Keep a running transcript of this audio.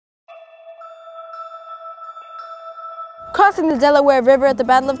Crossing the Delaware River at the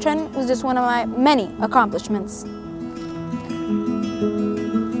Battle of Trenton was just one of my many accomplishments.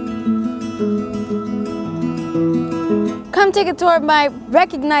 Come take a tour of my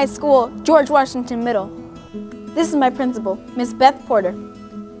recognized school, George Washington Middle. This is my principal, Miss Beth Porter.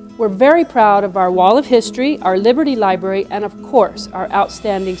 We're very proud of our Wall of History, our Liberty Library, and of course, our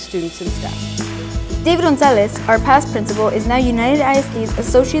outstanding students and staff. David Gonzalez, our past principal, is now United ISD's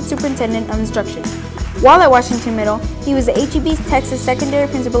Associate Superintendent of Instruction. While at Washington Middle, he was the HEB's Texas Secondary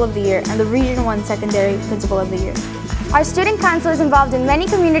Principal of the Year and the Region 1 Secondary Principal of the Year. Our student council is involved in many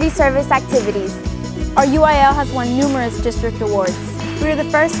community service activities. Our UIL has won numerous district awards. We are the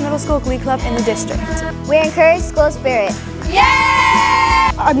first middle school glee club in the district. We encourage school spirit. Yay!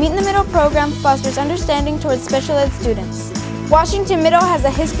 Our Meet in the Middle program fosters understanding towards special ed students. Washington Middle has a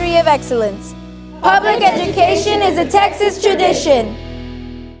history of excellence. Public education is a Texas tradition.